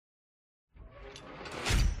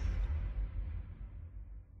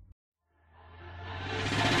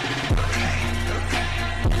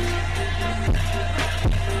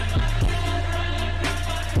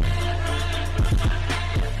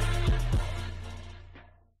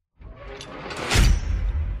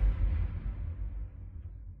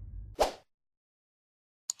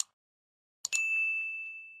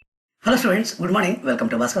Hello students, good morning. Welcome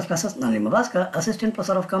to Bhaskar's classes. ನಾನು ನಿಮ್ಮ Bhaskar, assistant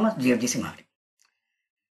professor of commerce GFGC ಮಾಡಿ.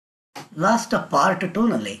 Last part 2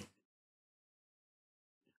 ನಲ್ಲಿ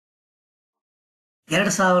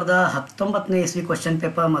 2019ನೇ ಇಸ್ವಿ ಕ್ವಶನ್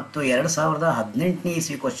ಪೇಪರ್ ಮತ್ತು 2018ನೇ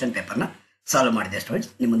ಇಸ್ವಿ ಕ್ವಶನ್ ಪೇಪರ್ನ ಸಾಲ್ವ್ ಮಾಡಿದೆ ಸ್ಟೂಡೆಂಟ್ಸ್.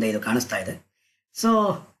 ನಿಮ್ಮ ಮುಂದೆ ಇದು ಕಾಣಿಸ್ತಾ ಇದೆ. ಸೊ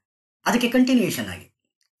ಅದಕ್ಕೆ ಕಂಟಿನ್ಯೂಯೇಷನ್ ಆಗಿ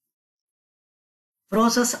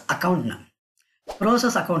ಪ್ರೋಸೆಸ್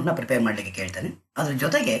ಅಕೌಂಟ್ನ ಪ್ರಿಪೇರ್ ಮಾಡಲಿಕ್ಕೆ ಕೇಳ್ತೇನೆ. ಅದ್ರ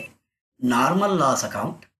ಜೊತೆಗೆ normal loss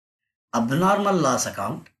account, abnormal loss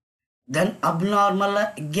account, then abnormal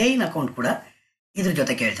gain account ಕೂಡ ಇದ್ರ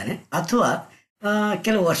ಜೊತೆ ಕೇಳ್ತಾನೆ. ಅಥವಾ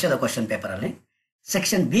ಕೆಲವು ವರ್ಷದ ಕ್ವಶನ್ ಪೇಪರಲ್ಲಿ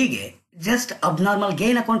ಸೆಕ್ಷನ್ ಬಿಗೆ just abnormal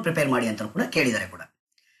gain account prepare ಮಾಡಿ ಅಂತ ಕೂಡ ಕೇಳಿದ್ದಾರೆ ಕೂಡ.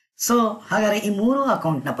 ಸೊ ಹಾಗಾದರೆ ಈ ಮೂರು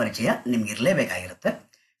ಅಕೌಂಟ್ನ ಪರಿಚಯ ನಿಮ್ಗೆ ಇರಲೇಬೇಕಾಗಿರುತ್ತೆ.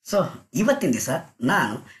 ಸೊ ಇವತ್ತಿನ ದಿವಸ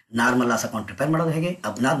ನಾನು ನಾರ್ಮಲ್ ಲಾಸ್ ಅಕೌಂಟ್ ಪ್ರಿಪೇರ್ ಮಾಡೋದು ಹೇಗೆ,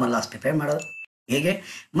 ಅಬ್ನಾರ್ಮಲ್ ಲಾಸ್ ಪ್ರಿಪೇರ್ ಮಾಡೋದು ಹೇಗೆ,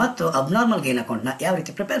 ಮತ್ತು ಅಬ್ನಾರ್ಮಲ್ ಗೇನ್ ಅಕೌಂಟ್ನ ಯಾವ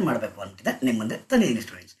ರೀತಿ ಪ್ರಿಪೇರ್ ಮಾಡಬೇಕು ಅಂತಿದೆ ನಿಮ್ಮ ಮುಂದೆ ತಂದಿದ್ದೀನಿ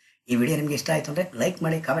ಸ್ಟೂಡೆಂಟ್ಸ್. ಈ ವಿಡಿಯೋ ನಿಮಗೆ ಇಷ್ಟ ಆಯಿತು ಅಂದರೆ ಲೈಕ್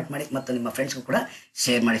ಮಾಡಿ, ಕಾಮೆಂಟ್ ಮಾಡಿ ಮತ್ತು ನಿಮ್ಮ ಫ್ರೆಂಡ್ಸ್ಗೂ ಕೂಡ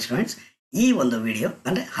ಶೇರ್ ಮಾಡಿ ಸ್ಟೂಡೆಂಟ್ಸ್. ಈ ಒಂದು ವಿಡಿಯೋ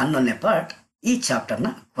ಅಂದರೆ 11ನೇ ಪಾರ್ಟ್ ಈ ಚಾಪ್ಟರ್ನ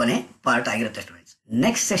ಕೊನೆ ಪಾರ್ಟ್ ಆಗಿರುತ್ತೆ ಸ್ಟೂಡೆಂಟ್ಸ್.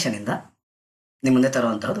 ನೆಕ್ಸ್ಟ್ ಸೆಷನಿಂದ ನಿಮ್ಮ ಮುಂದೆ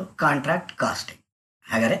ತರುವಂತಹದ್ದು ಕಾಂಟ್ರಾಕ್ಟ್ ಕಾಸ್ಟಿಂಗ್.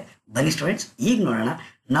 ಹಾಗಾದರೆ ಬನ್ನಿ ಸ್ಟೂಡೆಂಟ್ಸ್, ಈಗ ನೋಡೋಣ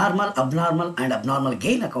normal, abnormal and abnormal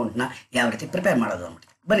gain ಅಕೌಂಟ್ನ ಯಾವ ರೀತಿ ಪ್ರಿಪೇರ್ ಮಾಡೋದು ಅಂತ.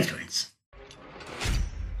 ಬನ್ನಿ students.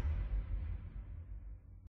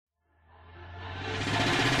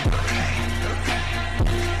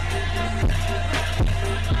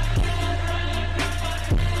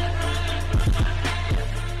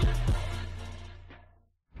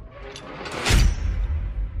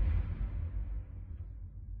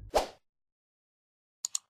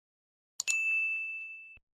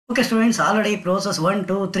 Okay students, already process 1,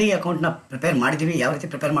 2, 3 ಅಕೌಂಟ್ನ ಪ್ರಿಪೇರ್ ಮಾಡಿದ್ದೀವಿ. ಯಾವ ರೀತಿ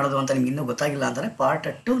ಪ್ರಿಪೇರ್ ಮಾಡೋದು ಅಂತ ನಿಮ್ಗೆ ಇನ್ನೂ ಗೊತ್ತಾಗಿಲ್ಲ ಅಂದರೆ ಪಾರ್ಟ್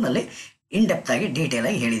 2 ನಲ್ಲಿ ಇನ್ ಡೆಪ್ತ್ ಆಗಿ ಡೀಟೇಲ್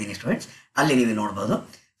ಆಗಿ ಹೇಳಿದ್ದೀನಿ ಸ್ಟೂಡೆಂಟ್ಸ್, ಅಲ್ಲಿ ನೀವು ನೋಡ್ಬೋದು.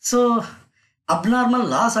 So abnormal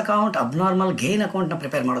loss account, abnormal gain ಅಕೌಂಟ್ನ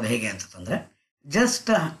ಪ್ರಿಪೇರ್ ಮಾಡೋದು ಹೇಗೆ ಅಂತಂದರೆ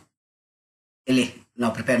ಜಸ್ಟ್ ಇಲ್ಲಿ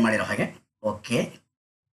ನಾವು ಪ್ರಿಪೇರ್ ಮಾಡಿರೋ ಹಾಗೆ. ಓಕೆ,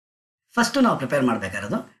 ಫಸ್ಟು ನಾವು ಪ್ರಿಪೇರ್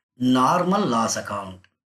ಮಾಡಬೇಕಾಗಿರೋದು normal loss account.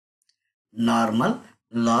 Normal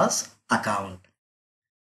loss account,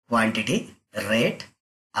 quantity, rate,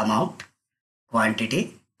 amount, quantity,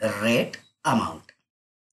 rate, amount.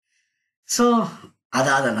 So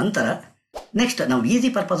ಅದಾದ ನಂತರ ನೆಕ್ಸ್ಟ್ ನಾವು ಈಸಿ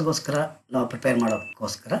ಪರ್ಪಸ್ಗೋಸ್ಕರ ನಾವು ಪ್ರಿಪೇರ್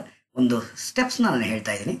ಮಾಡೋಕ್ಕೋಸ್ಕರ ಒಂದು ಸ್ಟೆಪ್ಸ್ನ ನಾನು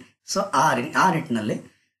ಹೇಳ್ತಾ ಇದ್ದೀನಿ. ಸೊ ಆ ನಿಟ್ಟಿನಲ್ಲಿ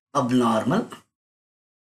abnormal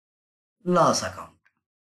loss account,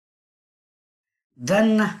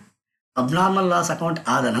 then abnormal loss account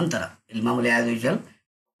ಆದ ನಂತರ ಇಲ್ಲಿ ಮಾಮೂಲಿ as usual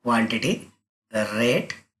quantity,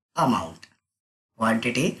 rate, amount,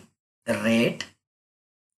 quantity, rate,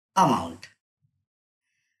 amount,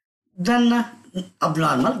 then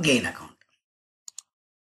abnormal gain account,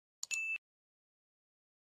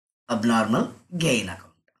 abnormal gain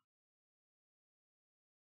account,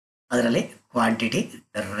 ಅದರಲ್ಲಿ quantity,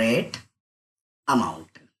 rate,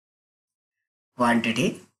 amount, quantity,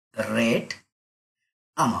 rate,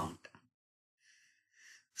 amount.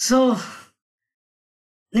 So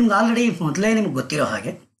ನಿಮ್ಗೆ ಆಲ್ರೆಡಿ ಮೊದಲೇ ನಿಮ್ಗೆ ಗೊತ್ತಿರೋ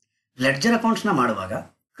ಹಾಗೆ ಲೆಡ್ಜರ್ ಅಕೌಂಟ್ಸ್ನ ಮಾಡುವಾಗ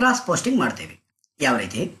ಕ್ರಾಸ್ ಪೋಸ್ಟಿಂಗ್ ಮಾಡ್ತೀವಿ. ಯಾವ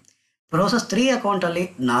ರೀತಿ? ಪ್ರೋಸೆಸ್ 3 ಅಕೌಂಟಲ್ಲಿ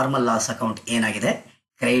ನಾರ್ಮಲ್ ಲಾಸ್ ಅಕೌಂಟ್ ಏನಾಗಿದೆ,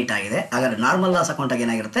 ಕ್ರೆಡಿಟ್ ಆಗಿದೆ. ಹಾಗಾದ್ರೆ ನಾರ್ಮಲ್ ಲಾಸ್ ಅಕೌಂಟಾಗಿ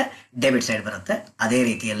ಏನಾಗಿರುತ್ತೆ, ಡೆಬಿಟ್ ಸೈಡ್ ಬರುತ್ತೆ. ಅದೇ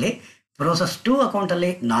ರೀತಿಯಲ್ಲಿ ಪ್ರೋಸೆಸ್ 2 ಅಕೌಂಟಲ್ಲಿ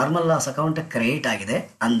ನಾರ್ಮಲ್ ಲಾಸ್ ಅಕೌಂಟ್ ಕ್ರೆಡಿಟ್ ಆಗಿದೆ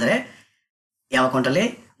ಅಂದರೆ ಯಾವ ಅಕೌಂಟಲ್ಲಿ,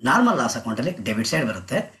 ನಾರ್ಮಲ್ ಲಾಸ್ ಅಕೌಂಟಲ್ಲಿ ಡೆಬಿಟ್ ಸೈಡ್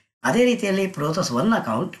ಬರುತ್ತೆ. ಅದೇ ರೀತಿಯಲ್ಲಿ process 1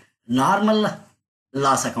 account normal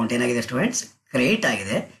loss account ಏನಾಗಿದೆ ಸ್ಟೂಡೆಂಟ್ಸ್, ಕ್ರೆಡಿಟ್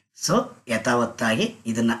ಆಗಿದೆ. ಸೊ ಯಥಾವತ್ತಾಗಿ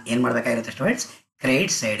ಇದನ್ನು ಏನು ಮಾಡಬೇಕಾಗಿರುತ್ತೆ ಸ್ಟೂಡೆಂಟ್ಸ್,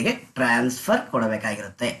 ಕ್ರೆಡಿಟ್ ಸೈಡ್ಗೆ ಟ್ರಾನ್ಸ್ಫರ್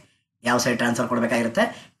ಕೊಡಬೇಕಾಗಿರುತ್ತೆ. ಯಾವ side transfer ಕೊಡಬೇಕಾಗಿರುತ್ತೆ,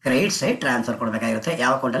 credit side transfer ಕೊಡಬೇಕಾಗಿರುತ್ತೆ.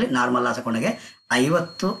 ಯಾವ ಅಕೌಂಟಲ್ಲಿ, ನಾರ್ಮಲ್ ಲಾಸ್ ಅಕೌಂಟ್ಗೆ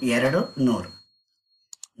 52,100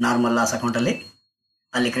 ನಾರ್ಮಲ್ ಲಾಸ್ ಅಕೌಂಟಲ್ಲಿ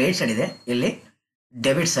ಅಲ್ಲಿ ಕ್ರೆಡಿಟ್ ಸೈಡ್ ಇದೆ. ಇಲ್ಲಿ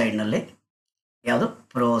ಡೆಬಿಟ್ ಸೈಡ್ನಲ್ಲಿ ಯಾವುದು,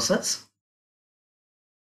 ಪ್ರೋಸೆಸ್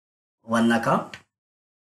 1 ಅಕೌಂಟ್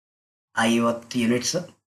 50 ಯೂನಿಟ್ಸ್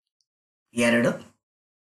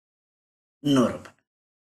 2,100 ರೂಪಾಯಿ.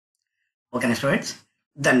 ಓಕೆನಾ ಸ್ಟೂಡೆಂಟ್ಸ್?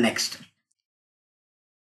 ದೆನ್ ನೆಕ್ಸ್ಟ್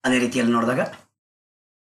ಅದೇ ರೀತಿಯಲ್ಲಿ ನೋಡಿದಾಗ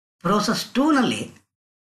ಪ್ರೋಸೆಸ್ 2 ನಲ್ಲಿ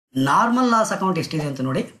ನಾರ್ಮಲ್ ಲಾಸ್ ಅಕೌಂಟ್ ಎಷ್ಟಿದೆ ಅಂತ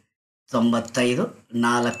ನೋಡಿ,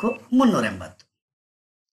 95,4,380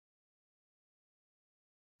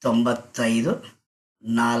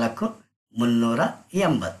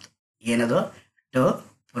 95,4,380 ಏನದು, ಟು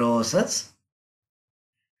ಪ್ರೋಸೆಸ್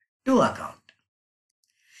 2 ಅಕೌಂಟ್.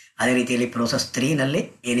 ಅದೇ ರೀತಿಯಲ್ಲಿ ಪ್ರೋಸೆಸ್ 3 ನಲ್ಲಿ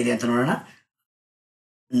ಏನಿದೆ ಅಂತ ನೋಡೋಣ.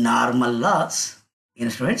 ನಾರ್ಮಲ್ ಲಾಸ್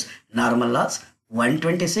ಏನು students, normal loss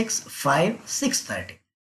 126,5,630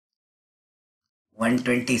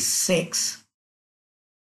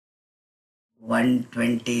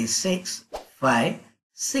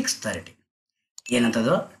 126,5,630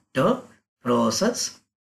 ಏನಂತದ್ದು, to process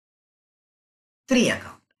 3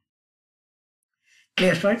 account.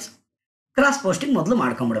 Clear students? Cross posting ಮೊದಲು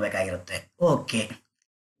ಮಾಡ್ಕೊಂಡ್ಬಿಡ್ಬೇಕಾಗಿರುತ್ತೆ. Okay,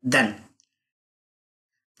 then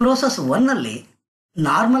process 1ನಲ್ಲಿ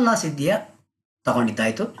normal loss ಇದೆಯಾ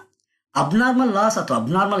ತಗೊಂಡಿದ್ದಾಯಿತು. ಅಬ್ನಾರ್ಮಲ್ ಲಾಸ್ ಅಥವಾ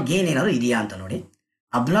ಅಬ್ನಾರ್ಮಲ್ ಗೇನ್ ಏನಾದರೂ ಇದೆಯಾ ಅಂತ ನೋಡಿ.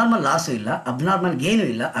 ಅಬ್ನಾರ್ಮಲ್ ಲಾಸು ಇಲ್ಲ, ಅಬ್ನಾರ್ಮಲ್ ಗೇನು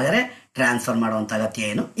ಇಲ್ಲ, ಆದರೆ ಟ್ರಾನ್ಸ್ಫರ್ ಮಾಡುವಂಥ ಅಗತ್ಯ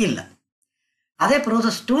ಏನು ಇಲ್ಲ. ಅದೇ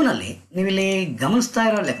ಪ್ರೋಸೆಸ್ 2ನಲ್ಲಿ ನೀವಿಲ್ಲಿ ಗಮನಿಸ್ತಾ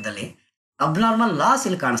ಇರೋ ಲೆಕ್ಕದಲ್ಲಿ ಅಬ್ನಾರ್ಮಲ್ ಲಾಸ್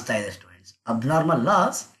ಇಲ್ಲಿ ಕಾಣಿಸ್ತಾ ಇದೆ ಸ್ಟೂಡೆಂಟ್ಸ್. ಅಬ್ನಾರ್ಮಲ್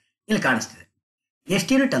ಲಾಸ್ ಇಲ್ಲಿ ಕಾಣಿಸ್ತಿದೆ. ಎಷ್ಟು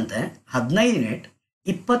ಯೂನಿಟ್ ಅಂತೆ? 15 ಯೂನಿಟ್,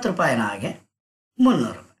 20 ರೂಪಾಯಿನ ಹಾಗೆ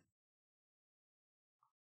 300 ರೂಪಾಯಿ.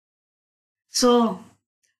 ಸೊ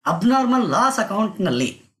ಅಬ್ನಾರ್ಮಲ್ ಲಾಸ್ ಅಕೌಂಟ್ನಲ್ಲಿ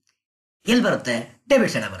ಎಲ್ಲಿ ಬರುತ್ತೆ?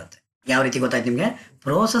 ಡೆಬಿಟ್ ಸೈಡ್ ಬರುತ್ತೆ. ಯಾವ ರೀತಿ ಗೊತ್ತಾಯ್ತು ನಿಮಗೆ?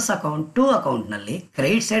 ಪ್ರೋಸೆಸ್ ಅಕೌಂಟ್ 2 ಅಕೌಂಟ್ನಲ್ಲಿ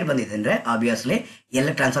ಕ್ರೆಡಿಟ್ ಸೈಡ್ ಬಂದಿದೆ ಅಂದರೆ ಆಬ್ವಿಯಸ್ಲಿ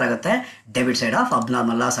ಎಲ್ಲಿ ಟ್ರಾನ್ಸ್ಫರ್ ಆಗುತ್ತೆ? Debit side of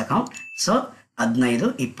abnormal loss account. So 15,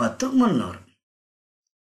 20, 300.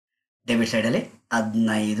 Debit ಸೈಡಲ್ಲಿ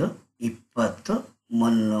 15, 20,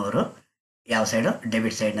 300. ಯಾವ ಸೈಡು?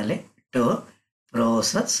 ಡೆಬಿಟ್ ಸೈಡ್ನಲ್ಲಿ to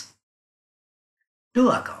process 2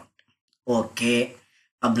 account. Okay,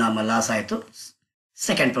 abnormal loss ಆಯಿತು.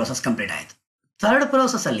 ಸೆಕೆಂಡ್ ಪ್ರೋಸೆಸ್ ಕಂಪ್ಲೀಟ್ ಆಯಿತು. ಥರ್ಡ್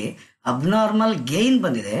ಪ್ರೋಸೆಸ್ಸಲ್ಲಿ ಅಬ್ನಾರ್ಮಲ್ ಗೇನ್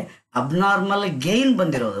ಬಂದಿದೆ. ಅಬ್ನಾರ್ಮಲ್ ಗೇನ್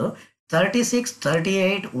ಬಂದಿರೋದು 36,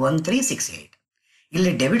 38, 1368.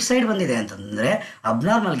 ಇಲ್ಲಿ ಡೆಬಿಟ್ ಸೈಡ್ ಬಂದಿದೆ ಅಂತಂದರೆ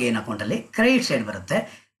ಅಬ್ನಾರ್ಮಲ್ ಗೇನ್ ಅಕೌಂಟಲ್ಲಿ ಕ್ರೆಡಿಟ್ ಸೈಡ್ ಬರುತ್ತೆ.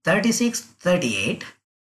 36, 38,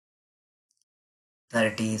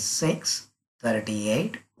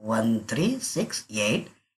 1368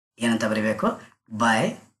 ಏನಂತ ಬರೀಬೇಕು? By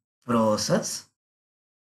process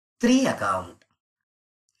 3 account.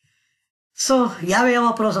 ಸೊ ಯಾವ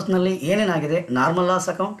ಪ್ರೋಸೆಸ್ನಲ್ಲಿ ಏನೇನಾಗಿದೆ? Normal loss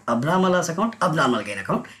account, abnormal loss account, abnormal gain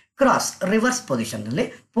account cross reverse ಪೊಸಿಷನ್ನಲ್ಲಿ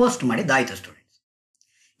post ಮಾಡಿದ್ದಾಯಿತು students.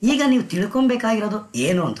 ಈಗ ನೀವು ತಿಳ್ಕೊಬೇಕಾಗಿರೋದು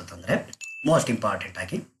ಏನು ಅಂತಂದರೆ ಮೋಸ್ಟ್ ಇಂಪಾರ್ಟೆಂಟ್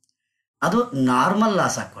ಆಗಿ ಅದು ನಾರ್ಮಲ್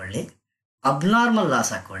ಲಾಸ್ ಹಾಕ್ಕೊಳ್ಳಿ, ಅಬ್ನಾರ್ಮಲ್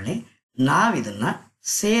ಲಾಸ್ ಹಾಕ್ಕೊಳ್ಳಿ, ನಾವಿದನ್ನು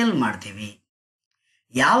ಸೇಲ್ ಮಾಡ್ತೀವಿ.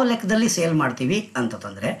 ಯಾವ ಲೆಕ್ಕದಲ್ಲಿ ಸೇಲ್ ಮಾಡ್ತೀವಿ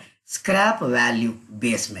ಅಂತಂದರೆ ಸ್ಕ್ರ್ಯಾಪ್ ವ್ಯಾಲ್ಯೂ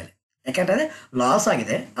ಬೇಸ್ ಮೇಲೆ. ಯಾಕೆಂದರೆ ಲಾಸ್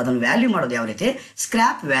ಆಗಿದೆ, ಅದನ್ನು ವ್ಯಾಲ್ಯೂ ಮಾಡೋದು ಯಾವ ರೀತಿ?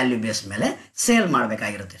 ಸ್ಕ್ರ್ಯಾಪ್ ವ್ಯಾಲ್ಯೂ ಬೇಸ್ ಮೇಲೆ ಸೇಲ್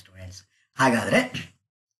ಮಾಡಬೇಕಾಗಿರುತ್ತೆ ಸ್ಟೂಡೆಂಟ್ಸ್. ಹಾಗಾದರೆ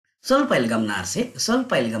ಸ್ವಲ್ಪ ಇಲ್ಲಿ ಗಮನ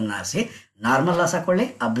ಹರಿಸಿ ನಾರ್ಮಲ್ ಲಾಸ್ ಹಾಕ್ಕೊಳ್ಳಿ,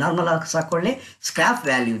 ಅಬ್ನಾರ್ಮಲ್ ಲಾಸ್ ಹಾಕ್ಕೊಳ್ಳಿ, ಸ್ಕ್ರ್ಯಾಪ್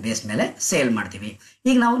ವ್ಯಾಲ್ಯೂ ಬೇಸ್ ಮೇಲೆ ಸೇಲ್ ಮಾಡ್ತೀವಿ.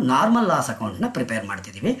 ಈಗ ನಾವು ನಾರ್ಮಲ್ ಲಾಸ್ ಅಕೌಂಟ್ನ ಪ್ರಿಪೇರ್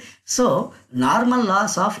ಮಾಡ್ತಿದ್ದೀವಿ. So normal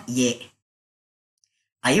loss of A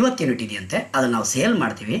 50 unit ಇದೆಯಂತೆ, ಅದನ್ನು ನಾವು ಸೇಲ್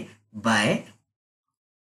ಮಾಡ್ತೀವಿ ಬೈ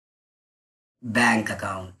ಬ್ಯಾಂಕ್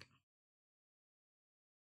ಅಕೌಂಟ್.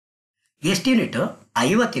 ಎಷ್ಟು ಯೂನಿಟು?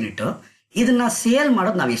 50 ಯೂನಿಟು. ಇದನ್ನು ಸೇಲ್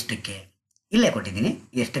ಮಾಡೋದು ನಾವು ಎಷ್ಟಕ್ಕೆ? ಇಲ್ಲೇ ಕೊಟ್ಟಿದ್ದೀನಿ.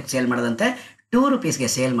 ಎಷ್ಟಕ್ಕೆ ಸೇಲ್ ಮಾಡೋದಂತೆ? 2 ರೂಪೀಸ್ಗೆ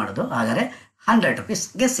ಸೇಲ್ ಮಾಡೋದು. ಹಾಗಾದರೆ 100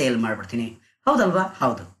 ರೂಪೀಸ್ಗೆ ಸೇಲ್ ಮಾಡಿಬಿಡ್ತೀನಿ. ಹೌದಲ್ವಾ?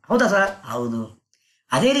 ಹೌದಾ ಸರ್? ಹೌದು.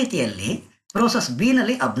 ಅದೇ ರೀತಿಯಲ್ಲಿ ಪ್ರೋಸೆಸ್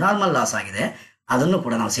ಬಿನಲ್ಲಿ ಅಬ್ನಾರ್ಮಲ್ ಲಾಸ್ ಆಗಿದೆ, ಅದನ್ನು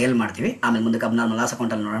ಕೂಡ ನಾವು ಸೇಲ್ ಮಾಡ್ತೀವಿ. ಆಮೇಲೆ ಮುಂದಕ್ಕೆ ಅಬ್ನಾರ್ಮಲ್ ಲಾಸ್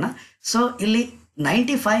ಅಕೌಂಟಲ್ಲಿ ನೋಡೋಣ. ಸೊ ಇಲ್ಲಿ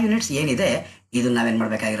 95 ಯೂನಿಟ್ಸ್ ಏನಿದೆ ಇದನ್ನು ನಾವೇನು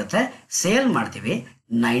ಮಾಡಬೇಕಾಗಿರುತ್ತೆ? ಸೇಲ್ ಮಾಡ್ತೀವಿ.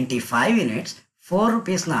 95 ಯೂನಿಟ್ಸ್ 4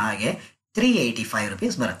 ರೂಪೀಸ್ನ ಹಾಗೆ 385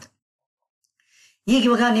 ರೂಪೀಸ್ ಬರುತ್ತೆ.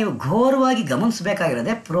 ಇವಾಗ ನೀವು ಘೋರವಾಗಿ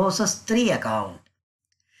ಗಮನಿಸಬೇಕಾಗಿರೋದೆ ಪ್ರೋಸೆಸ್ 3 ಅಕೌಂಟ್.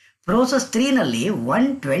 ಪ್ರೋಸೆಸ್ 3ನಲ್ಲಿ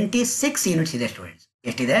 126 ಯೂನಿಟ್ಸ್ ಇದೆ ಸ್ಟೂಡೆಂಟ್ಸ್.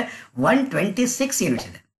 ಎಷ್ಟಿದೆ? 126 ಯೂನಿಟ್ಸ್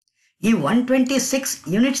ಇದೆ. ಈ 126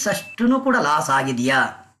 ಯೂನಿಟ್ಸ್ ಅಷ್ಟೂ ಕೂಡ ಲಾಸ್ ಆಗಿದೆಯಾ?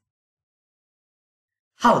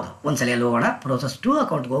 ಹೌದು. ಒಂದ್ಸಲ ಅಲ್ಲಿ ಹೋಗೋಣ. ಪ್ರೋಸೆಸ್ 2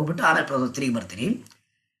 ಅಕೌಂಟ್ಗೆ ಹೋಗ್ಬಿಟ್ಟು ಆಮೇಲೆ ಪ್ರೋಸೆಸ್ 3ಗೆ ಬರ್ತೀರಿ.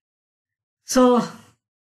 ಸೊ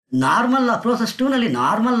ಪ್ರೋಸೆಸ್ 2ನಲ್ಲಿ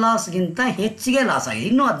ನಾರ್ಮಲ್ ಲಾಸ್ಗಿಂತ ಹೆಚ್ಚಿಗೆ ಲಾಸ್ ಆಗಿದೆ.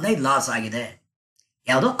 ಇನ್ನೂ 15 ಲಾಸ್ ಆಗಿದೆ.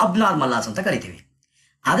 ಯಾವುದು? ಅಬ್ನಾರ್ಮಲ್ ಲಾಸ್ ಅಂತ ಕರಿತೀವಿ.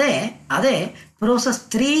 ಅದೇ ಪ್ರೋಸೆಸ್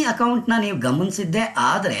 3 ಅಕೌಂಟ್ನ ನೀವು ಗಮನಿಸಿದ್ದೆ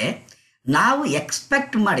ಆದರೆ ನಾವು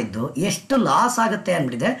ಎಕ್ಸ್ಪೆಕ್ಟ್ ಮಾಡಿದ್ದು ಎಷ್ಟು ಲಾಸ್ ಆಗುತ್ತೆ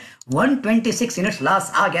ಅಂದ್ಬಿಟ್ಟಿದೆ? 126 ಯೂನಿಟ್ಸ್ ಲಾಸ್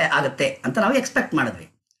ಆಗುತ್ತೆ ಅಂತ ನಾವು ಎಕ್ಸ್ಪೆಕ್ಟ್ ಮಾಡಿದ್ವಿ.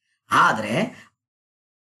 ಆದರೆ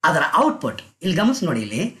ಅದರ ಔಟ್ಪುಟ್ ಇಲ್ಲಿ ಗಮನಿಸಿ ನೋಡಿ.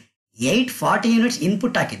 ಇಲ್ಲಿ 840 ಯೂನಿಟ್ಸ್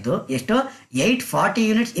ಇನ್ಪುಟ್ ಹಾಕಿದ್ದು. ಎಷ್ಟು? 840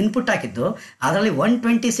 ಯೂನಿಟ್ಸ್ ಇನ್ಪುಟ್ ಹಾಕಿದ್ದು. ಅದರಲ್ಲಿ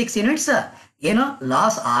 126 ಯೂನಿಟ್ಸ್ ಏನೋ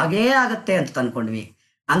ಲಾಸ್ ಆಗುತ್ತೆ ಅಂತ ತಂದ್ಕೊಂಡ್ವಿ.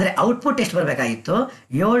 ಅಂದರೆ ಔಟ್ಪುಟ್ ಎಷ್ಟು ಬರಬೇಕಾಗಿತ್ತು?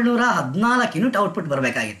 714 ಯೂನಿಟ್ ಔಟ್ಪುಟ್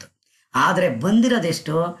ಬರಬೇಕಾಗಿತ್ತು. ಆದರೆ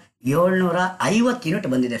ಬಂದಿರೋದೆಷ್ಟು? 750 ಯೂನಿಟ್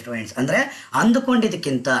ಬಂದಿದೆ ಸ್ಟೂಡೆಂಟ್ಸ್. ಅಂದರೆ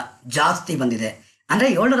ಅಂದುಕೊಂಡಿದ್ದಕ್ಕಿಂತ ಜಾಸ್ತಿ ಬಂದಿದೆ. ಅಂದರೆ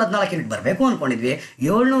 714 ಯೂನಿಟ್ ಬರಬೇಕು ಅಂದ್ಕೊಂಡಿದ್ವಿ,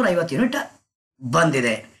 750 ಯೂನಿಟ್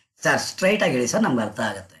ಬಂದಿದೆ. ಸರ್ ಸ್ಟ್ರೈಟಾಗಿ ಹೇಳಿ ಸರ್, ನಮ್ಗೆ ಅರ್ಥ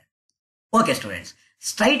ಆಗುತ್ತೆ. ಓಕೆ ಸ್ಟೂಡೆಂಟ್ಸ್,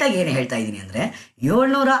 ಸ್ಟ್ರೈಟಾಗಿ ಏನು ಹೇಳ್ತಾ ಇದ್ದೀನಿ ಅಂದರೆ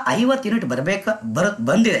 750 ಯೂನಿಟ್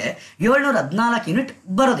ಬಂದಿದೆ, 714 ಯೂನಿಟ್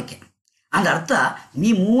ಬರೋದಕ್ಕೆ. ಅಂದ್ರೆ ಅರ್ಥ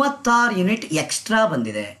ಈ 36 ಯೂನಿಟ್ ಎಕ್ಸ್ಟ್ರಾ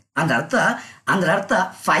ಬಂದಿದೆ. ಅಂದ್ರೆ ಅರ್ಥ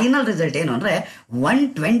ಫೈನಲ್ ರಿಸಲ್ಟ್ ಏನು ಅಂದರೆ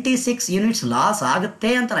 126 ಯೂನಿಟ್ಸ್ ಲಾಸ್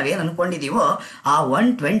ಆಗುತ್ತೆ ಅಂತ ನಾವೇನು ಅಂದ್ಕೊಂಡಿದ್ದೀವೋ ಆ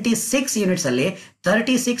 126 ಯೂನಿಟ್ಸಲ್ಲಿ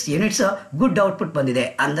 36 ಯೂನಿಟ್ಸ್ ಗುಡ್ ಔಟ್ಪುಟ್ ಬಂದಿದೆ.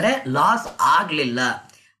 ಅಂದರೆ ಲಾಸ್ ಆಗಲಿಲ್ಲ.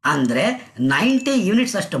 ಅಂದರೆ 90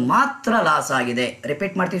 ಯೂನಿಟ್ಸ್ ಅಷ್ಟು ಮಾತ್ರ ಲಾಸ್ ಆಗಿದೆ.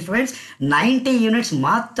 ರಿಪೀಟ್ ಮಾಡ್ತೀವಿ ಸ್ಟೂಡೆಂಟ್ಸ್, 90 ಯೂನಿಟ್ಸ್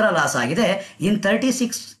ಮಾತ್ರ ಲಾಸ್ ಆಗಿದೆ. ಇನ್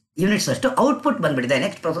 36 ಯೂನಿಟ್ಸ್ ಅಷ್ಟು ಔಟ್ಪುಟ್ ಬಂದ್ಬಿಟ್ಟಿದೆ.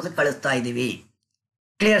 ನೆಕ್ಸ್ಟ್ ಪ್ರೊಸೆಸ್ ಕಳಿಸ್ತಾ ಇದ್ದೀವಿ.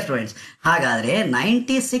 Clear students? ಹಾಗಾದರೆ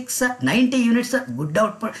 90 units good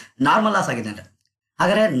output normal loss ಆಗಿದೆ ಅಂದರೆ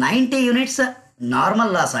ಹಾಗಾದರೆ 90 ಯೂನಿಟ್ಸ್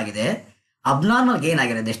ನಾರ್ಮಲ್ ಲಾಸ್ ಆಗಿದೆ. ಅಬ್ನಾರ್ಮಲ್ ಗೇನ್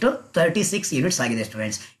ಆಗಿರೋದು ಎಷ್ಟು 36 ಯೂನಿಟ್ಸ್ ಆಗಿದೆ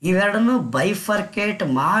ಸ್ಟೂಡೆಂಟ್ಸ್. ಇವೆರಡನ್ನು ಬೈಫರ್ಕೇಟ್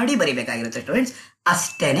ಮಾಡಿ ಬರಿಬೇಕಾಗಿರುತ್ತೆ ಸ್ಟೂಡೆಂಟ್ಸ್,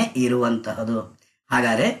 ಅಷ್ಟೇನೆ ಇರುವಂತಹದ್ದು.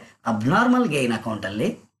 ಹಾಗಾದರೆ ಅಬ್ನಾರ್ಮಲ್ ಗೇನ್ ಅಕೌಂಟಲ್ಲಿ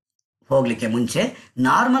ಹೋಗ್ಲಿಕ್ಕೆ ಮುಂಚೆ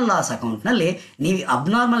ನಾರ್ಮಲ್ ಲಾಸ್ ಅಕೌಂಟ್ನಲ್ಲಿ ನೀವು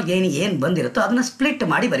ಅಬ್ನಾರ್ಮಲ್ ಗೇನ್ ಏನು ಬಂದಿರುತ್ತೋ ಅದನ್ನು ಸ್ಪ್ಲಿಟ್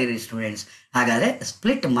ಮಾಡಿ ಬರೀರಿ ಸ್ಟೂಡೆಂಟ್ಸ್. ಹಾಗಾದರೆ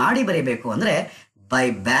ಸ್ಪ್ಲಿಟ್ ಮಾಡಿ ಬರೀಬೇಕು ಅಂದರೆ ಬೈ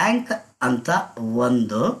ಬ್ಯಾಂಕ್ ಅಂತ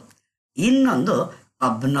ಒಂದು, ಇನ್ನೊಂದು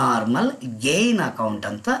ಅಬ್ನಾರ್ಮಲ್ ಗೇನ್ ಅಕೌಂಟ್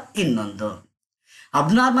ಅಂತ ಇನ್ನೊಂದು.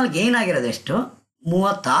 ಅಬ್ನಾರ್ಮಲ್ ಗೇನ್ ಆಗಿರೋದೆಷ್ಟು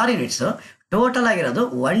 36 ಯೂನಿಟ್ಸು, ಟೋಟಲ್ ಆಗಿರೋದು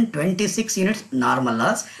 126 ಯೂನಿಟ್ಸ್ ನಾರ್ಮಲ್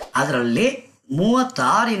ಲಾಸ್. ಅದರಲ್ಲಿ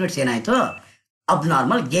 36 ಯೂನಿಟ್ಸ್ ಏನಾಯಿತು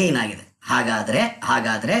ಅಬ್ನಾರ್ಮಲ್ ಗೇನ್ ಆಗಿದೆ.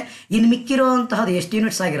 ಹಾಗಾದರೆ ಇನ್ನು ಮಿಕ್ಕಿರುವಂತಹದ್ದು ಎಷ್ಟು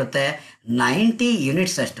ಯೂನಿಟ್ಸ್ ಆಗಿರುತ್ತೆ 90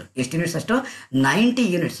 ಯೂನಿಟ್ಸ್ ಅಷ್ಟು. ಎಷ್ಟು ಯೂನಿಟ್ಸ್ ಅಷ್ಟು 90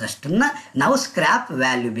 ಯೂನಿಟ್ಸ್ ಅಷ್ಟನ್ನ ನಾವು ಸ್ಕ್ರ್ಯಾಪ್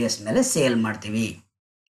ವ್ಯಾಲ್ಯೂ ಬೇಸ್ ಮೇಲೆ ಸೇಲ್ ಮಾಡ್ತೀವಿ.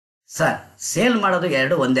 ಸರ್ ಸೇಲ್ ಮಾಡೋದು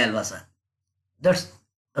ಎರಡು ಒಂದೇ ಅಲ್ವಾ sir? That's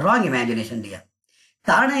wrong imagination dear.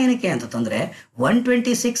 ಕಾರಣ ಏನಕ್ಕೆ ಅಂತಂದರೆ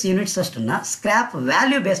 126 ಯೂನಿಟ್ಸ್ ಅಷ್ಟನ್ನ ಸ್ಕ್ರ್ಯಾಪ್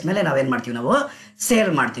ವ್ಯಾಲ್ಯೂ ಬೇಸ್ ಮೇಲೆ ನಾವೇನು ಮಾಡ್ತೀವಿ, ನಾವು ಸೇಲ್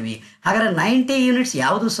ಮಾಡ್ತೀವಿ. ಹಾಗಾದರೆ 90 ಯೂನಿಟ್ಸ್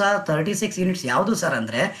ಯಾವುದು ಸರ್, 36 ಯೂನಿಟ್ಸ್ ಯಾವುದು ಸರ್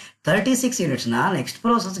ಅಂದರೆ 36 ಯೂನಿಟ್ಸ್ನ ನೆಕ್ಸ್ಟ್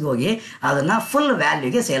ಪ್ರೋಸೆಸ್ಗೆ ಹೋಗಿ ಅದನ್ನು ಫುಲ್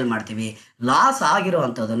ವ್ಯಾಲ್ಯೂಗೆ ಸೇಲ್ ಮಾಡ್ತೀವಿ. ಲಾಸ್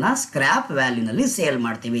ಆಗಿರೋವಂಥದ್ದನ್ನು ಸ್ಕ್ರ್ಯಾಪ್ ವ್ಯಾಲ್ಯೂನಲ್ಲಿ ಸೇಲ್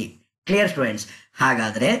ಮಾಡ್ತೀವಿ. Clear students?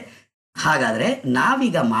 ಹಾಗಾದರೆ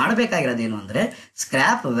ನಾವೀಗ ಮಾಡಬೇಕಾಗಿರೋದೇನು ಅಂದರೆ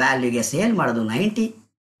ಸ್ಕ್ರ್ಯಾಪ್ ವ್ಯಾಲ್ಯೂಗೆ ಸೇಲ್ ಮಾಡೋದು 90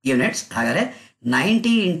 ಯೂನಿಟ್ಸ್. ಹಾಗಾದರೆ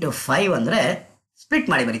 90 × 5 ಅಂದರೆ ಸ್ಪ್ಲಿಟ್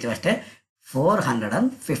ಮಾಡಿ ಬರಿತೀವಿ ಅಷ್ಟೇ,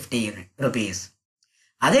 450 ರೂಪೀಸ್.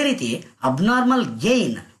 ಅದೇ ರೀತಿ ಅಬ್ನಾರ್ಮಲ್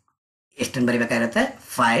ಗೇನ್ ಎಷ್ಟನ್ನು ಬರಿಬೇಕಾಗಿರುತ್ತೆ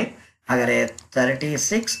 5. ಹಾಗಾದರೆ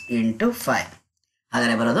 36 × 5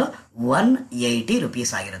 ಹಾಗಾದರೆ ಬರೋದು 180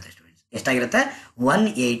 ರೂಪೀಸ್ ಆಗಿರುತ್ತೆ ಸ್ಟೂಡೆಂಟ್ಸ್. ಎಷ್ಟಾಗಿರುತ್ತೆ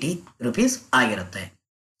 180 ರೂಪೀಸ್ ಆಗಿರುತ್ತೆ.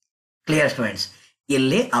 Clear students?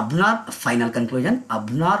 ಇಲ್ಲಿ final conclusion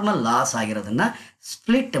abnormal loss ಆಗಿರೋದನ್ನ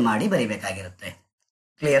split ಮಾಡಿ ಬರಿಬೇಕಾಗಿರುತ್ತೆ.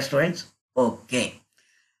 Clear students? ಓಕೆ.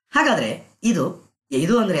 ಹಾಗಾದರೆ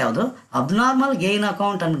ಇದು ಅಂದರೆ ಯಾವುದು ಅಬ್ನಾರ್ಮಲ್ ಗೇನ್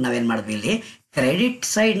ಅಕೌಂಟ್ ಅಂತ ನಾವೇನು ಮಾಡಿದ್ವಿ, ಇಲ್ಲಿ ಕ್ರೆಡಿಟ್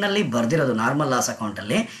ಸೈಡ್ನಲ್ಲಿ ಬರೆದಿರೋದು ನಾರ್ಮಲ್ ಲಾಸ್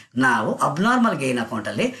ಅಕೌಂಟಲ್ಲಿ, ನಾವು ಅಬ್ನಾರ್ಮಲ್ ಗೇನ್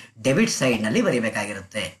ಅಕೌಂಟಲ್ಲಿ ಡೆಬಿಟ್ ಸೈಡ್ನಲ್ಲಿ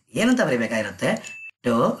ಬರೀಬೇಕಾಗಿರುತ್ತೆ. ಏನಂತ ಬರೀಬೇಕಾಗಿರುತ್ತೆ,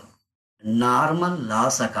 ಟು ನಾರ್ಮಲ್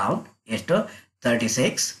ಲಾಸ್ ಅಕೌಂಟ್ ಎಷ್ಟು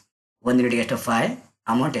 36, ಒಂದು ಯೂನಿಟ್ಗೆ ಎಷ್ಟು 5,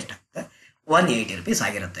 ಅಮೌಂಟ್ ಎಷ್ಟಾಗುತ್ತೆ 180 ರೂಪೀಸ್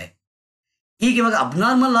ಆಗಿರುತ್ತೆ. ಈಗ ಇವಾಗ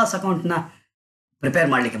ಅಬ್ನಾರ್ಮಲ್ ಲಾಸ್ ಅಕೌಂಟ್ನ ಪ್ರಿಪೇರ್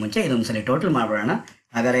ಮಾಡಲಿಕ್ಕೆ ಮುಂಚೆ ಇದೊಂದ್ಸಲಿ ಟೋಟಲ್ ಮಾಡಿಬಿಡೋಣ.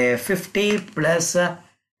 ಹಾಗಾದರೆ 50 +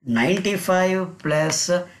 95 +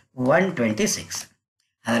 126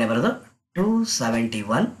 ಹಾಗಾದರೆ ಬರೋದು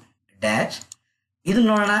 271 ಡ್ಯಾಶ್. ಇದನ್ನು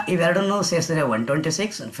ನೋಡೋಣ, ಇವೆರಡನ್ನೂ ಸೇರಿಸಿದ್ರೆ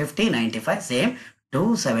 126, 50, 95 ಸೇಮ್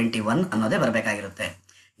 271 ಅನ್ನೋದೇ ಬರಬೇಕಾಗಿರುತ್ತೆ.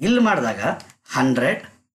 ಇಲ್ಲಿ ಮಾಡಿದಾಗ 100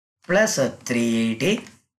 + 380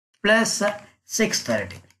 +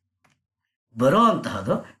 630 ಬರೋ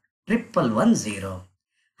ಅಂತಹದ್ದು 110.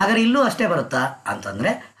 ಹಾಗಾದ್ರೆ ಇಲ್ಲೂ ಅಷ್ಟೇ ಬರುತ್ತಾ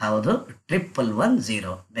ಅಂತಂದರೆ ಹೌದು,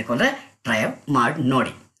 110 ಬೇಕು ಅಂದರೆ ಟ್ರೈ ಮಾಡಿ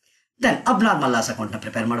ನೋಡಿ. ದೆನ್ ಅಬ್ನಾರ್ಮಲ್ ಲಾಸ್ ಅಕೌಂಟ್ನ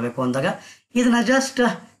ಪ್ರಿಪೇರ್ ಮಾಡಬೇಕು ಅಂದಾಗ ಇದನ್ನು ಜಸ್ಟ್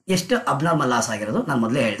ಎಷ್ಟು ಅಬ್ನಾರ್ಮಲ್ ಲಾಸ್ ಆಗಿರೋದು ನಾನು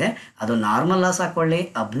ಮೊದಲೇ ಹೇಳಿದೆ, ಅದು ನಾರ್ಮಲ್ ಲಾಸ್ ಹಾಕ್ಕೊಳ್ಳಿ,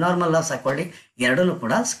 ಅಬ್ನಾರ್ಮಲ್ ಲಾಸ್ ಹಾಕ್ಕೊಳ್ಳಿ, ಎರಡನ್ನೂ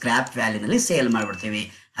ಕೂಡ ಸ್ಕ್ರ್ಯಾಪ್ ವ್ಯಾಲ್ಯೂನಲ್ಲಿ ಸೇಲ್ ಮಾಡಿಬಿಡ್ತೀವಿ.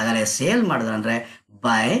 ಹಾಗಾದರೆ ಸೇಲ್ ಮಾಡಿದ್ರಂದರೆ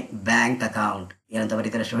ಬೈ ಬ್ಯಾಂಕ್ ಅಕೌಂಟ್ ಏನಂತ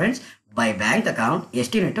ಬರೀತಾರೆ ಸ್ಟೂಡೆಂಟ್ಸ್, ಬೈ ಬ್ಯಾಂಕ್ ಅಕೌಂಟ್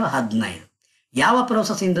ಎಷ್ಟು ಯೂನಿಟು 15. ಯಾವ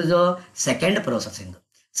ಪ್ರೋಸೆಸ್ ಇಂದು? ಸೆಕೆಂಡ್ ಪ್ರೋಸೆಸ್ ಇಂದು.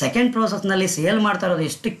 ಸೆಕೆಂಡ್ ಪ್ರೋಸೆಸ್ನಲ್ಲಿ ಸೇಲ್ ಮಾಡ್ತಾ ಇರೋದು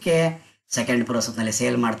ಎಷ್ಟಕ್ಕೆ, ಸೆಕೆಂಡ್ ಪ್ರೋಸೆಸ್ನಲ್ಲಿ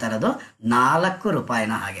ಸೇಲ್ ಮಾಡ್ತಾ ಇರೋದು 4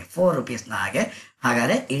 ರೂಪಾಯಿನ ಹಾಗೆ 4 ರೂಪೀಸ್ನ ಹಾಗೆ.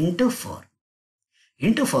 ಹಾಗಾದರೆ ಇಂಟು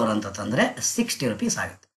 4 ಅಂತಂದರೆ 60 ರೂಪೀಸ್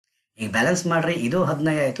ಆಗುತ್ತೆ. ಈಗ ಬ್ಯಾಲೆನ್ಸ್ ಮಾಡ್ರಿ, ಇದು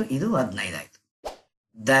 15 ಆಯಿತು, ಇದು 15 ಆಯಿತು.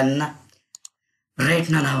 ದೆನ್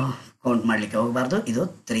ರೇಟ್ನ ನಾವು ಕೌಂಟ್ ಮಾಡಲಿಕ್ಕೆ ಹೋಗಬಾರ್ದು. ಇದು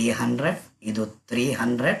 300, ಇದು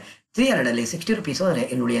 300, 300ಅಲ್ಲಿ 60 ರೂಪೀಸ್ ಹೋದರೆ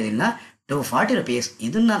ಇನ್ನು ಉಳಿಯೋದಿಲ್ಲ 240 ರೂಪೀಸ್.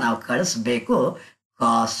 ಇದನ್ನು ನಾವು ಕಳಿಸ್ಬೇಕು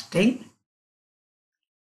ಕಾಸ್ಟಿಂಗ್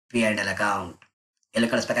P&L ಅಕೌಂಟ್. ಎಲ್ಲಿ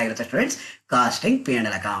ಕಳಿಸ್ಬೇಕಾಗಿರುತ್ತೆ ಸ್ಟೂಡೆಂಟ್ಸ್? Casting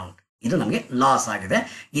P&L account. ಇದು ನಮಗೆ ಲಾಸ್ ಆಗಿದೆ.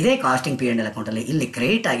 ಇದೇ ಕಾಸ್ಟಿಂಗ್ P&L ಅಕೌಂಟಲ್ಲಿ ಇಲ್ಲಿ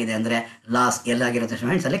ಕ್ರೆಡಿಟ್ ಆಗಿದೆ ಅಂದರೆ ಲಾಸ್ ಎಲ್ಲಾಗಿರುತ್ತೆ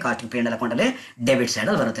ಸ್ಟೂಡೆಂಟ್ಸ್, ಅಲ್ಲಿ ಕಾಸ್ಟಿಂಗ್ P&L ಅಕೌಂಟಲ್ಲಿ ಡೆಬಿಟ್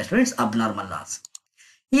ಸೈಡಲ್ಲಿ ಬರುತ್ತೆ ಸ್ಟೂಡೆಂಟ್ಸ್ ಅಬ್ನಾರ್ಮಲ್ ಲಾಸ್.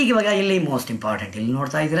 ಈಗ ಇವಾಗ ಇಲ್ಲಿ ಮೋಸ್ಟ್ ಇಂಪಾರ್ಟೆಂಟ್ ಇಲ್ಲಿ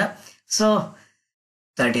ನೋಡ್ತಾ ಇದ್ದೀರಾ. ಸೊ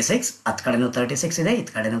 36 ಹತ್ತು ಕಡೆನೂ 36 ಇದೆ,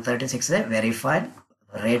 ಇತ್ತು ಕಡೆನೂ 36 ಇದೆ. ವೆರಿಫೈಡ್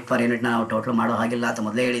ರೇಟ್ ಪರ್ ಯೂನಿಟ್ನ ನಾವು ಟೋಟಲ್ ಮಾಡೋ ಹಾಗಿಲ್ಲ ಅಂತ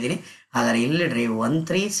ಮೊದಲೇ ಹೇಳಿದ್ದೀನಿ. ಹಾಗಾದರೆ ಇಲ್ಲಿಡ್ರಿ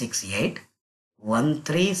 1368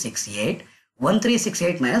 1368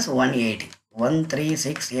 1368 ಮೈನಸ್ 180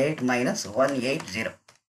 1368 ಮೈನಸ್ 180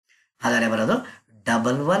 ಹಾಗಾದರೆ ಬರೋದು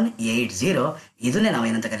 1180. ಇದನ್ನೇ ನಾವು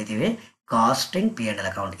ಏನಂತ ಕರಿತೀವಿ, ಕಾಸ್ಟಿಂಗ್ P&L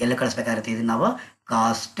ಅಕೌಂಟ್. ಎಲ್ಲಿ ಕಳಿಸ್ಬೇಕಾಗಿರುತ್ತೆ ಇದನ್ನು ನಾವು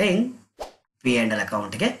ಕಾಸ್ಟಿಂಗ್ P&L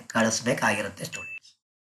ಅಕೌಂಟ್ಗೆ ಕಳಿಸ್ಬೇಕಾಗಿರುತ್ತೆ ಸ್ಟೂಡೆಂಟ್ಸ್.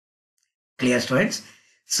 Clear students?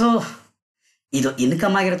 ಸೊ ಇದು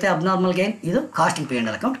ಇನ್ಕಮ್ ಆಗಿರುತ್ತೆ ಅಬ್ನಾರ್ಮಲ್ ಗೇನ್, ಇದು ಕಾಸ್ಟಿಂಗ್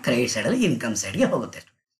P&L ಅಕೌಂಟ್ ಕ್ರೆಡಿಟ್ ಸೈಡಲ್ಲಿ ಇನ್ಕಮ್ ಸೈಡ್ಗೆ ಹೋಗುತ್ತೆ.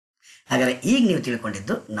 ಹಾಗಾದರೆ ಈಗ ನೀವು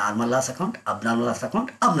ತಿಳ್ಕೊಂಡಿದ್ದು normal loss account, abnormal loss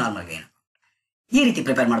account, abnormal gain. ಈ ರೀತಿ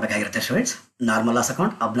prepare ಮಾಡಬೇಕಾಗಿರುತ್ತೆ students, normal loss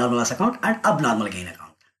account, abnormal loss account and abnormal gain account.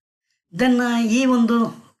 Then ಈ ಒಂದು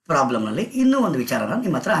ಪ್ರಾಬ್ಲಮ್ನಲ್ಲಿ ಇನ್ನೂ ಒಂದು ವಿಚಾರನ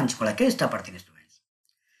ನಿಮ್ಮ ಹತ್ರ ಹಂಚ್ಕೊಳ್ಳೋಕ್ಕೆ ಇಷ್ಟಪಡ್ತೀನಿ ಸ್ಟೂಡೆಂಟ್ಸ್.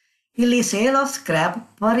 ಇಲ್ಲಿ sale of scrap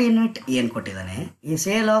per unit ಏನು ಕೊಟ್ಟಿದ್ದಾನೆ, ಈ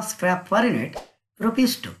sale of scrap per unit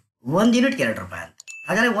 ₹2, 1 ಯೂನಿಟ್ಗೆ ₹2 ಅಂತ.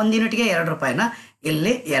 ಹಾಗಾದರೆ 1 ಯೂನಿಟ್ಗೆ ₹2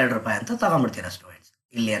 ಇಲ್ಲಿ ₹2 ಅಂತ ತಗೊಂಡ್ಬಿಡ್ತೀರಾ ಸ್ಟೂಡೆಂಟ್ಸ್.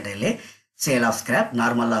 ಇಲ್ಲಿ ಅಂದರೆ ಇಲ್ಲಿ sale of scrap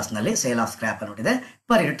normal ಲಾಸ್ನಲ್ಲಿ sale of scrap ಅನ್ನೋಟಿದೆ,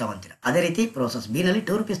 per unit ತೊಗೊತೀರಾ. ಅದೇ ರೀತಿ ಪ್ರೋಸೆಸ್ ಬಿನಲ್ಲಿ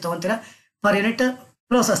 ₹2 ತೊಗೊತೀರಾ ಪರ್ ಯೂನಿಟ್,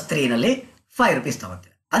 ಪ್ರೋಸೆಸ್ 3ನಲ್ಲಿ ₹5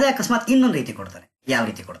 ತೊಗೊತೀರಾ. ಅದೇ ಅಕಸ್ಮಾತ್ ಇನ್ನೊಂದು ರೀತಿ ಕೊಡ್ತಾನೆ. ಯಾವ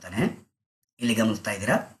ರೀತಿ ಕೊಡ್ತಾನೆ ಇಲ್ಲಿ ಗಮನಿಸ್ತಾ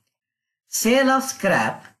ಇದ್ದೀರಾ. Sale of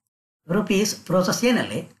scrap rupees process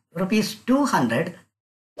ಏನಲ್ಲಿ ₹200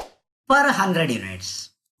 ಪರ್ 100 ಯೂನಿಟ್ಸ್.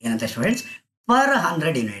 ಏನಂತ ಸ್ಟೂಡೆಂಟ್ಸ್, ಪರ್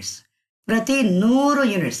 100 ಯೂನಿಟ್ಸ್, ಪ್ರತಿ 100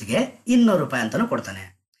 ಯೂನಿಟ್ಸ್ಗೆ ₹200 ಅಂತಲೂ ಕೊಡ್ತಾನೆ.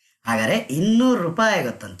 ಹಾಗಾದರೆ ₹200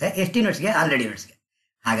 ಗೊತ್ತಂತೆ ಎಷ್ಟು ಯೂನಿಟ್ಸ್ಗೆ, 100 ಯೂನಿಟ್ಸ್ಗೆ.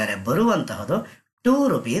 ಹಾಗಾದರೆ ಬರುವಂತಹದ್ದು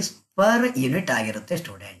 ₹2 ಪರ್ ಯೂನಿಟ್ ಆಗಿರುತ್ತೆ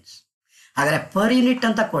ಸ್ಟೂಡೆಂಟ್ಸ್. ಹಾಗಾದರೆ ಪರ್ ಯೂನಿಟ್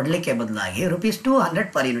ಅಂತ ಕೊಡಲಿಕ್ಕೆ ಬದಲಾಗಿ ₹200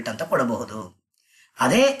 ಪರ್ ಯೂನಿಟ್ ಅಂತ ಕೊಡಬಹುದು.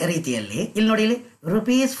 ಅದೇ ರೀತಿಯಲ್ಲಿ ಇಲ್ಲಿ ನೋಡಿ, ಇಲ್ಲಿ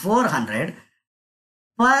 ₹400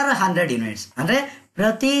 ಪರ್ 100 ಯೂನಿಟ್ಸ್, ಅಂದರೆ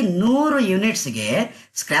ಪ್ರತಿ 100 ಯೂನಿಟ್ಸ್ಗೆ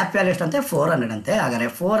ಸ್ಕ್ರ್ಯಾಪ್ ವ್ಯಾಲ್ಯೂ ಎಷ್ಟಂತೆ, 400 ಅಂತೆ. ಹಾಗಾದರೆ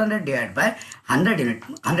 400 ಡಿವೈಡ್ ಬೈ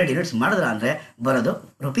 100 ಯೂನಿಟ್ಸ್ ಮಾಡಿದ್ರೆ ಅಂದರೆ ಬರೋದು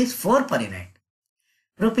 ₹4 ಪರ್ ಯೂನಿಟ್.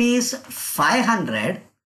 ₹500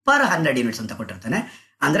 ಪರ್ 100 ಯೂನಿಟ್ಸ್ ಅಂತ ಕೊಟ್ಟಿರ್ತಾನೆ.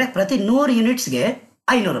 ಅಂದರೆ ಪ್ರತಿ 100 ಯೂನಿಟ್ಸ್ಗೆ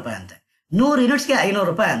 ₹500 ಅಂತೆ. 100 ಯೂನಿಟ್ಸ್ಗೆ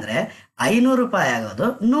 ₹500 ಅಂದರೆ ₹500 ಆಗೋದು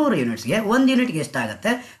 100 ಯೂನಿಟ್ಸ್ಗೆ. 1 ಯೂನಿಟ್ಗೆ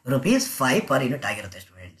ಎಷ್ಟಾಗುತ್ತೆ, ₹5 ಪರ್ ಯೂನಿಟ್ ಆಗಿರುತ್ತೆ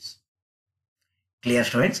ಸ್ಟೂಡೆಂಟ್ಸ್. Clear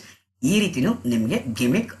students? ಈ ರೀತಿನೂ ನಿಮಗೆ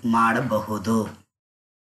ಗಿಮಿಕ್ ಮಾಡಬಹುದು.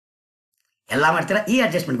 ಎಲ್ಲ ಮಾಡ್ತೀರಾ, ಈ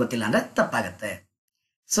ಅಡ್ಜಸ್ಟ್ಮೆಂಟ್ ಗೊತ್ತಿಲ್ಲ ಅಂದರೆ ತಪ್ಪಾಗುತ್ತೆ.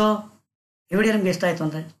 ಸೊ ಈ ವಿಡಿಯೋ ನಿಮ್ಗೆ ಇಷ್ಟ ಆಯಿತು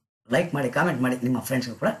ಅಂದರೆ ಲೈಕ್ ಮಾಡಿ, ಕಾಮೆಂಟ್ ಮಾಡಿ, ನಿಮ್ಮ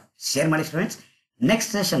ಫ್ರೆಂಡ್ಸ್ಗೂ ಕೂಡ ಶೇರ್ ಮಾಡಿ ಸ್ಟೂಡೆಂಟ್ಸ್.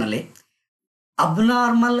 ನೆಕ್ಸ್ಟ್ ಸೆಷನಲ್ಲಿ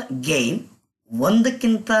ಅಬ್ನಾರ್ಮಲ್ ಗೇಮ್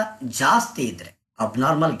ಒಂದಕ್ಕಿಂತ ಜಾಸ್ತಿ ಇದ್ದರೆ,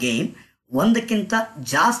 ಅಬ್ನಾರ್ಮಲ್ ಗೇಮ್ ಒಂದಕ್ಕಿಂತ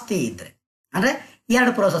ಜಾಸ್ತಿ ಇದ್ದರೆ ಅಂದರೆ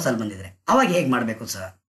 2 ಪ್ರೋಸೆಸ್ಸಲ್ಲಿ ಬಂದಿದ್ರೆ ಅವಾಗ ಹೇಗೆ ಮಾಡಬೇಕು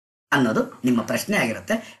ಸರ್ ಅನ್ನೋದು ನಿಮ್ಮ ಪ್ರಶ್ನೆ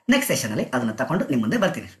ಆಗಿರುತ್ತೆ. ನೆಕ್ಸ್ಟ್ ಸೆಷನಲ್ಲಿ ಅದನ್ನು ತಗೊಂಡು ನಿಮ್ಮ ಮುಂದೆ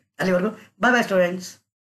ಬರ್ತೀನಿ. ಅಲ್ಲಿವರೆಗೂ ಬಾಯ್ ಬಾಯ್ ಸ್ಟೂಡೆಂಟ್ಸ್.